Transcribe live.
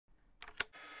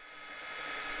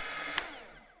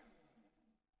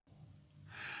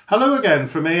Hello again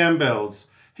from AM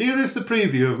Builds. Here is the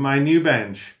preview of my new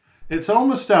bench. It's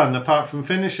almost done apart from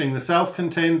finishing the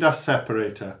self-contained dust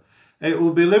separator. It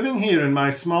will be living here in my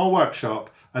small workshop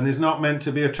and is not meant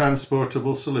to be a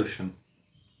transportable solution.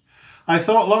 I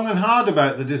thought long and hard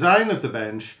about the design of the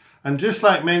bench and just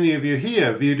like many of you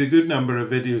here viewed a good number of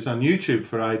videos on YouTube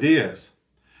for ideas.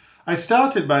 I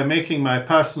started by making my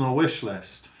personal wish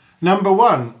list. Number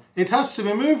 1, it has to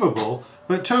be movable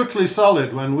but totally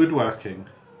solid when woodworking.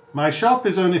 My shop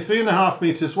is only 3.5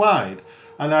 meters wide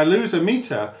and I lose a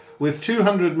meter with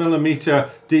 200mm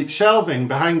deep shelving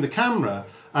behind the camera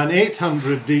and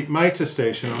 800 deep mitre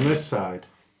station on this side.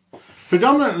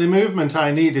 Predominantly movement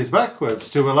I need is backwards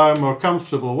to allow more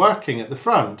comfortable working at the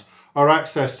front or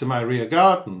access to my rear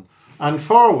garden, and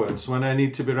forwards when I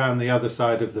need to be round the other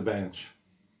side of the bench.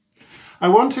 I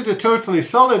wanted a totally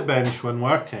solid bench when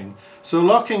working, so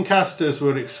locking casters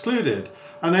were excluded,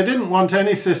 and I didn't want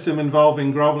any system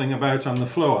involving grovelling about on the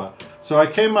floor, so I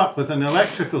came up with an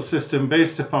electrical system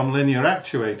based upon linear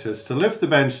actuators to lift the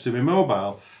bench to be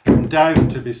mobile and down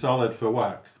to be solid for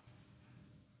work.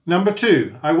 Number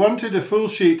 2, I wanted a full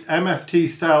sheet MFT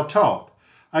style top.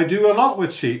 I do a lot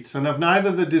with sheets and have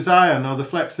neither the desire nor the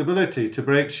flexibility to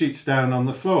break sheets down on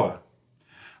the floor.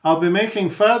 I'll be making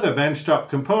further benchtop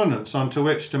components onto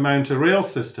which to mount a rail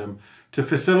system to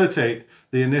facilitate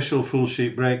the initial full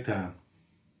sheet breakdown.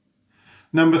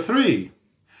 Number 3,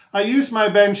 I use my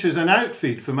bench as an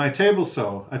outfeed for my table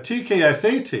saw, a TKS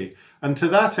 80, and to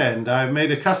that end I have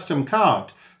made a custom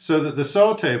cart so that the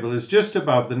saw table is just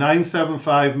above the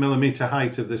 975mm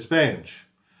height of this bench.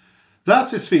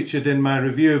 That is featured in my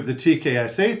review of the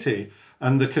TKS 80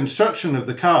 and the construction of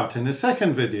the cart in a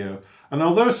second video, and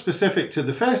although specific to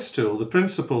the Festool, the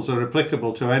principles are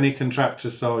applicable to any contractor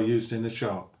saw used in a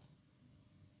shop.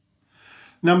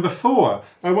 Number 4,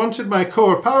 I wanted my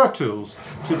core power tools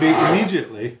to be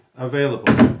immediately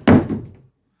available.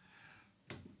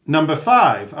 Number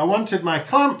 5, I wanted my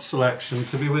clamp selection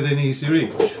to be within easy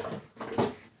reach.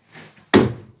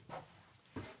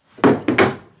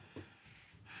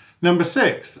 Number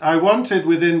 6, I wanted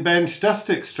within bench dust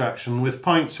extraction with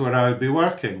points where I would be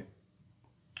working.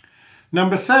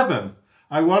 Number 7,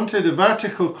 I wanted a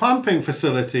vertical clamping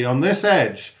facility on this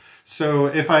edge, so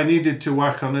if I needed to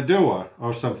work on a door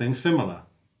or something similar.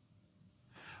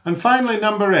 And finally,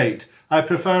 number 8, I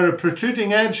prefer a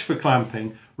protruding edge for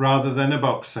clamping rather than a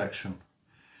box section.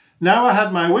 Now I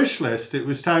had my wish list, it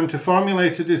was time to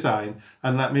formulate a design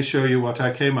and let me show you what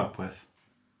I came up with.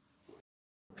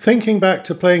 Thinking back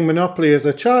to playing Monopoly as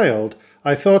a child,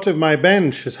 I thought of my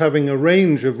bench as having a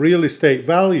range of real estate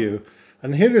value,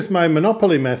 and here is my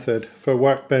Monopoly method for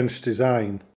workbench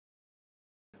design.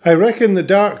 I reckon the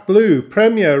dark blue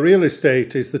Premier real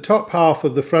estate is the top half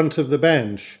of the front of the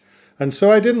bench, and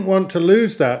so I didn't want to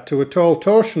lose that to a tall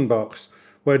torsion box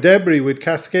where debris would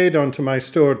cascade onto my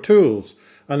stored tools,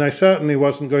 and I certainly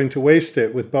wasn't going to waste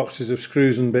it with boxes of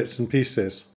screws and bits and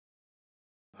pieces.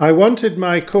 I wanted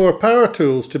my core power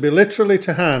tools to be literally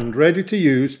to hand, ready to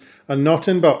use and not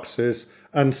in boxes,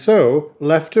 and so,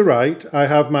 left to right, I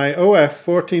have my OF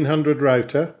 1400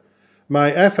 router,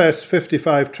 my FS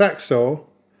 55 track saw,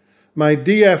 my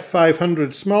DF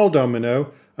 500 small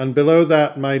domino, and below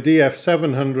that my DF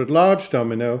 700 large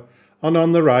domino, and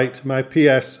on the right my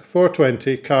PS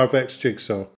 420 Carvex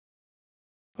jigsaw.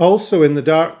 Also in the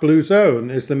dark blue zone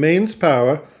is the mains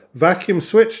power, vacuum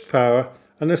switched power,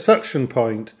 and a suction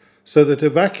point, so that a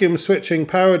vacuum switching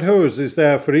powered hose is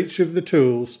there for each of the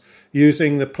tools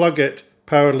using the plug-it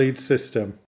power lead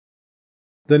system.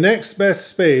 The next best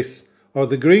space, or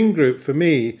the green group for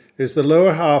me, is the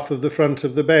lower half of the front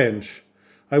of the bench.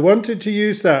 I wanted to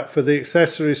use that for the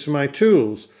accessories for my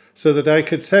tools so that I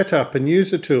could set up and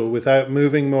use a tool without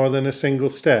moving more than a single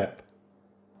step.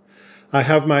 I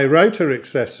have my router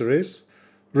accessories,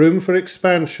 room for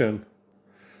expansion,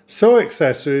 saw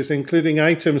accessories including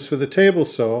items for the table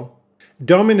saw,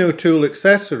 domino tool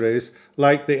accessories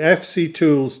like the FC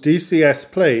Tools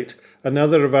DCS plate and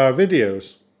other of our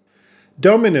videos,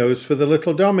 dominoes for the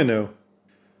little domino,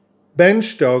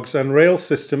 bench dogs and rail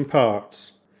system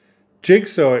parts,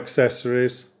 jigsaw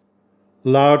accessories,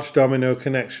 large domino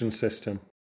connection system.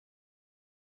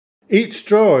 Each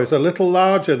drawer is a little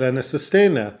larger than a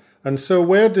sustainer, and so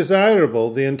where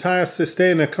desirable the entire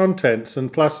sustainer contents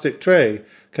and plastic tray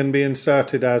can be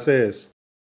inserted as is.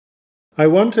 I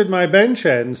wanted my bench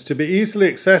ends to be easily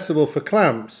accessible for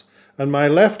clamps, and my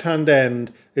left hand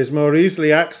end is more easily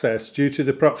accessed due to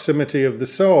the proximity of the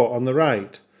saw on the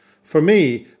right. For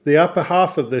me, the upper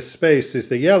half of this space is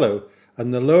the yellow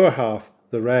and the lower half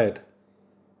the red.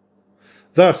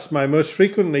 Thus, my most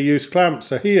frequently used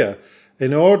clamps are here,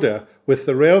 in order with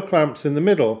the rail clamps in the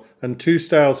middle and 2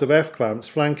 styles of F-clamps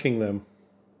flanking them.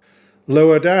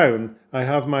 Lower down, I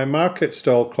have my market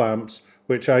stall clamps,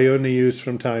 which I only use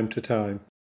from time to time.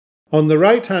 On the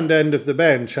right-hand end of the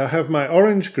bench, I have my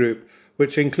orange group,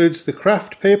 which includes the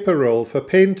craft paper roll for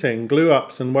painting,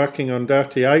 glue-ups and working on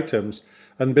dirty items,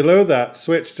 and below that,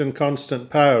 switched and constant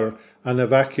power and a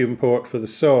vacuum port for the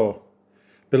saw.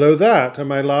 Below that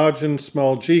are my large and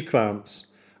small G-clamps,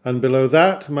 and below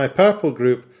that my purple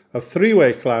group of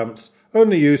 3-way clamps,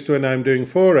 only used when I'm doing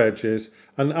 4 edges,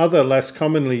 and other less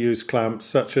commonly used clamps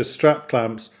such as strap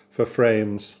clamps for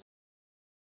frames.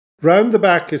 Round the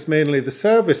back is mainly the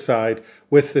service side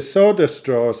with the sawdust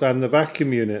drawers and the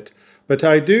vacuum unit, but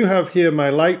I do have here my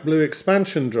light blue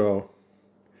expansion drawer.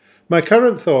 My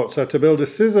current thoughts are to build a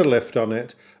scissor lift on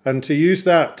it and to use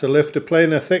that to lift a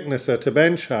planer thicknesser to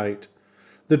bench height.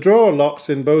 The drawer locks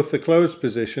in both the closed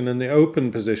position and the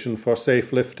open position for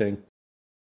safe lifting.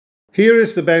 Here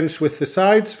is the bench with the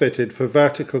sides fitted for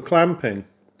vertical clamping.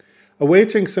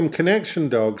 Awaiting some connection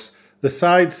dogs, the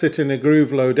sides sit in a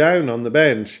groove low down on the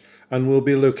bench and will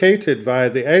be located via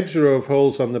the edge row of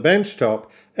holes on the bench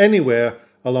top anywhere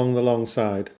along the long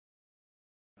side.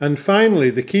 And finally,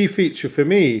 the key feature for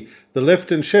me, the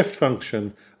lift and shift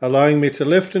function, allowing me to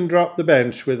lift and drop the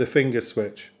bench with a finger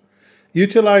switch.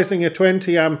 Utilising a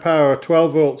 20 amp hour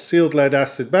 12 volt sealed lead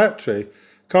acid battery,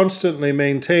 constantly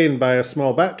maintained by a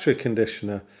small battery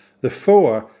conditioner, the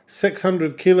 4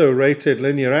 600 kilo rated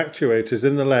linear actuators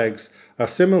in the legs are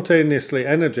simultaneously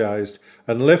energised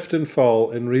and lift and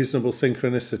fall in reasonable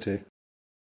synchronicity.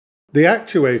 The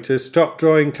actuators stop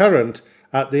drawing current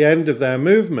at the end of their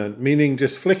movement, meaning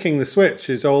just flicking the switch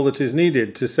is all that is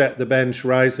needed to set the bench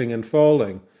rising and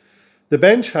falling. The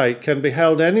bench height can be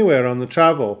held anywhere on the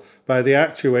travel by the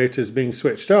actuators being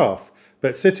switched off,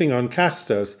 but sitting on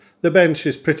casters, the bench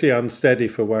is pretty unsteady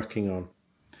for working on.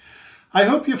 I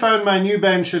hope you found my new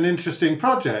bench an interesting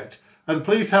project, and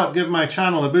please help give my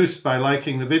channel a boost by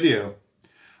liking the video.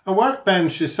 A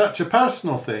workbench is such a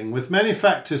personal thing, with many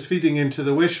factors feeding into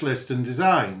the wish list and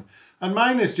design, and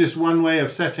mine is just one way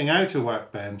of setting out a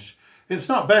workbench. It's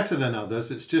not better than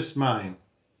others, it's just mine.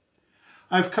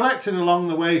 I've collected along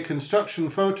the way construction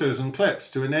photos and clips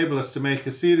to enable us to make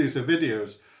a series of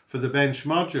videos for the bench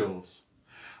modules.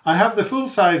 I have the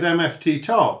full-size MFT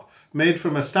top, made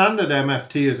from a standard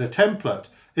MFT as a template,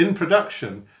 in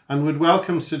production, and would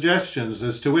welcome suggestions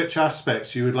as to which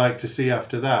aspects you would like to see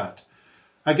after that.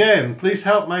 Again, please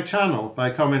help my channel by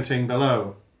commenting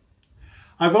below.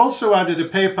 I've also added a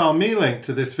PayPal me link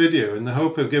to this video in the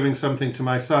hope of giving something to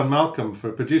my son Malcolm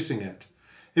for producing it.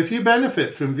 If you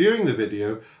benefit from viewing the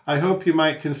video, I hope you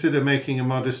might consider making a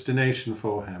modest donation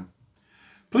for him.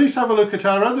 Please have a look at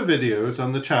our other videos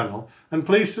on the channel, and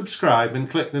please subscribe and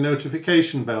click the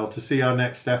notification bell to see our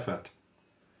next effort.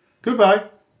 Goodbye.